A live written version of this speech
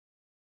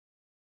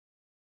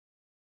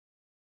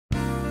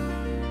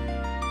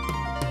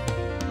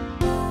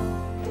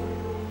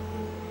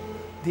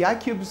The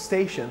iQube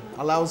station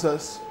allows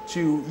us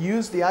to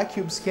use the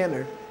iQube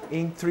scanner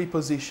in 3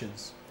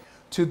 positions: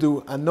 to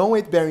do a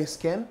non-weight bearing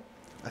scan,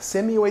 a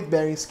semi-weight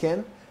bearing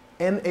scan,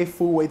 and a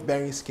full weight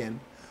bearing scan.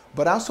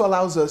 But also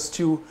allows us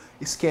to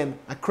scan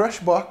a crush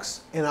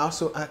box and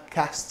also a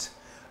cast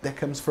that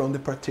comes from the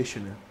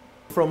practitioner.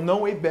 From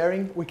non-weight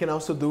bearing, we can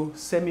also do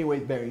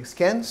semi-weight bearing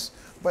scans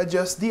by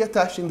just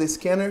deattaching the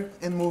scanner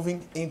and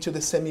moving into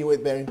the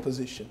semi-weight bearing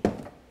position.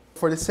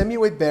 For the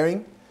semi-weight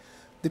bearing,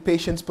 the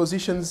patient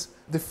positions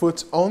the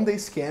foot on the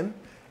scan,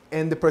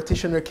 and the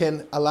practitioner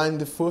can align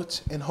the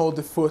foot and hold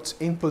the foot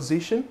in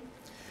position,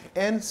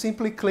 and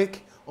simply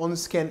click on the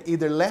scan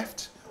either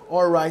left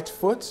or right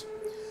foot.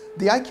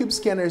 The iQube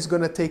scanner is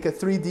going to take a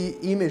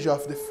 3D image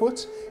of the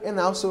foot and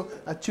also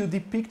a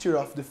 2D picture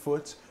of the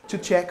foot to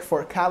check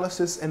for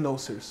calluses and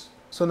ulcers.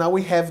 So now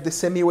we have the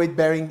semi-weight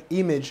bearing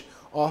image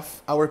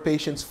of our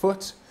patient's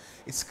foot.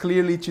 It's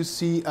clearly to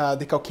see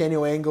the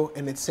calcaneal angle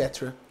and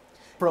etc.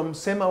 From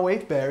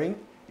semi-weight bearing,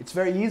 it's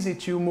very easy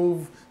to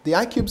move the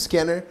iQube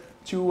scanner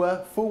to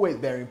a full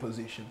weight bearing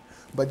position.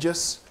 But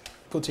just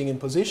putting in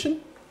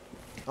position,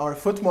 our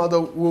foot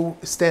model will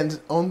stand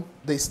on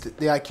the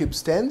iQube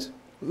stand,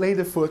 lay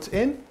the foot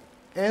in,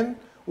 and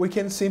we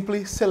can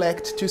simply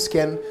select to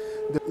scan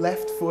the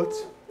left foot,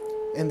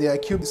 and the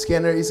iQube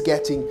scanner is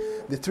getting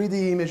the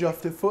 3D image of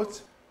the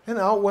foot. And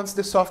now once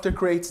the software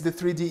creates the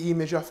 3D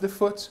image of the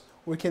foot,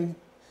 we can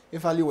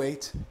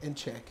evaluate and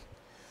check.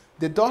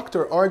 The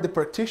doctor or the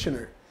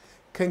practitioner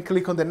can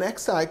click on the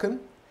next icon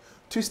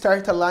to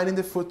start aligning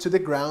the foot to the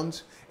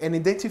ground and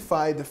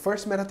identify the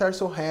first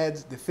metatarsal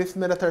head, the fifth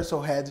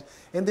metatarsal head,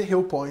 and the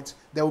heel point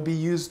that will be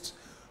used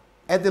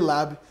at the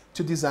lab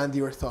to design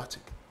the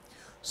orthotic.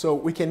 So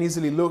we can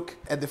easily look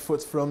at the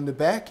foot from the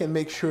back and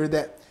make sure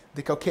that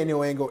the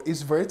calcaneal angle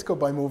is vertical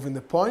by moving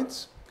the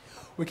points.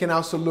 We can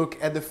also look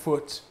at the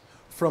foot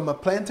from a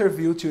plantar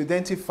view to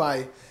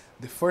identify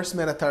the first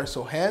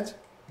metatarsal head.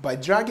 By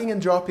dragging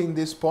and dropping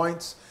these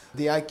points,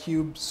 the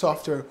iQube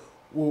software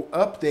will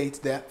update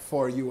that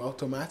for you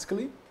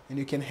automatically, and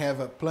you can have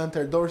a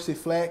plantar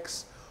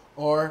dorsiflex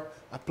or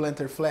a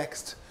plantar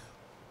flexed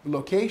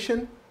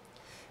location.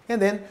 And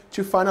then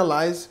to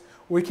finalize,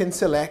 we can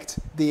select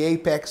the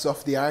apex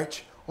of the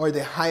arch or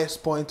the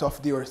highest point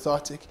of the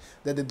orthotic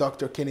that the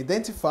doctor can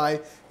identify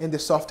and the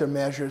software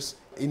measures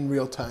in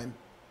real time.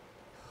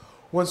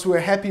 Once we're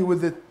happy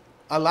with the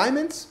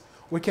alignments,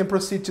 we can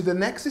proceed to the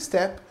next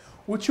step,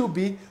 which will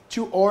be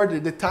to order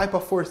the type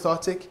of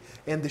orthotic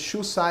and the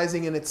shoe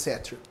sizing and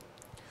etc.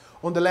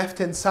 On the left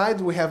hand side,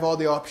 we have all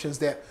the options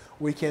that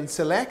we can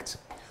select.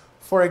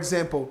 For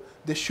example,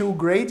 the shoe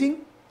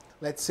grading,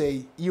 let's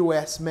say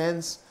US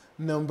men's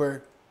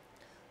number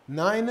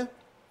 9.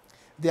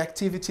 The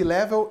activity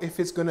level, if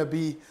it's going to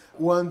be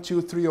 1,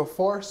 2, 3, or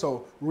 4,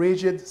 so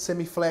rigid,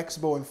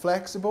 semi-flexible, and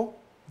flexible.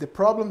 The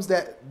problems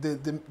that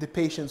the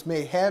patients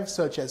may have,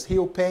 such as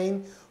heel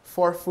pain,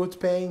 forefoot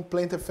pain,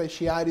 plantar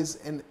fasciitis,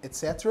 and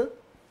etc.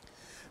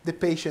 The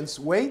patient's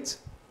weight,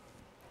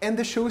 and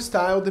the shoe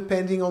style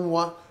depending on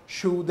what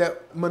shoe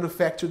that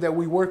manufacturer that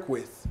we work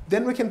with.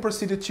 Then we can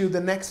proceed to the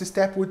next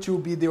step, which will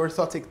be the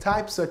orthotic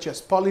types, such as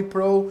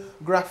polypro,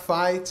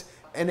 graphite,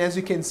 and as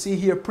you can see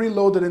here,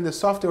 preloaded in the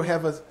software, we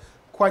have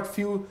quite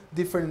few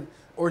different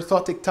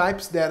orthotic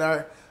types that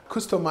are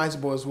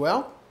customizable as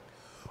well.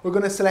 We're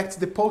going to select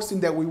the posting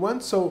that we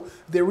want, so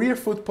the rear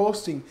foot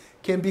posting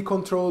can be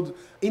controlled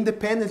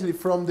independently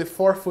from the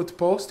forefoot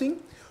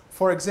posting.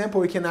 For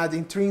example, we can add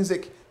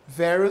intrinsic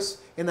values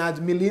and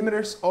add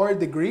millimeters or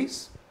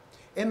degrees,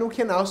 and we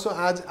can also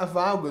add a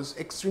valgus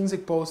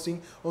extrinsic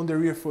posting on the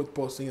rear foot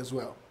posting as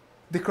well.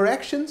 The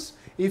corrections,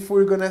 if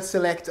we're going to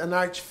select an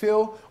arch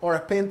fill or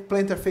a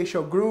plantar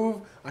fascial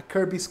groove, a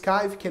Kirby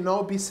skive, can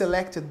all be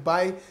selected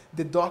by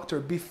the doctor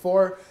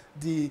before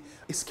the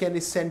scan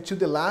is sent to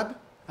the lab.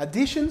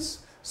 Additions,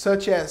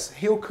 such as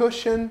heel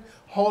cushion,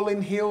 hole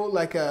in heel,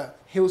 like a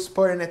heel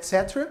spur and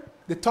etc.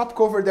 The top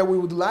cover that we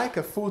would like,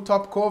 a full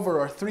top cover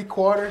or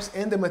 3/4,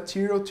 and the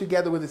material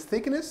together with the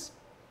thickness.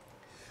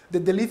 The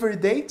delivery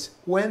date,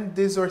 when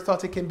this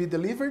orthotic can be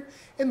delivered,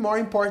 and more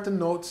important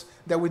notes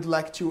that we'd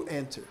like to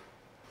enter.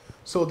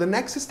 So the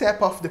next step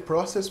of the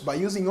process, by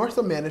using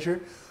Ortho Manager,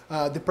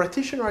 the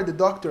practitioner or the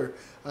doctor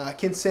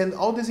can send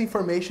all this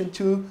information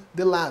to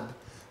the lab,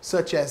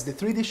 such as the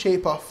 3D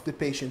shape of the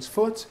patient's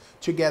foot,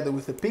 together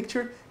with the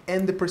picture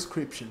and the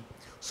prescription.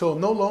 So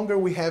no longer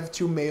we have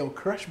to mail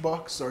crush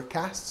box or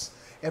casts.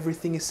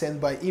 Everything is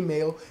sent by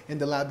email, and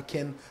the lab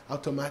can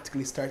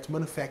automatically start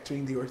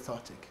manufacturing the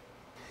orthotic.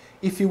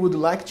 If you would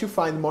like to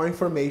find more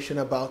information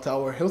about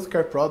our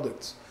healthcare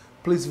products,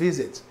 please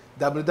visit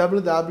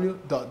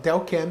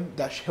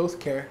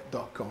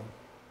www.delcam-healthcare.com.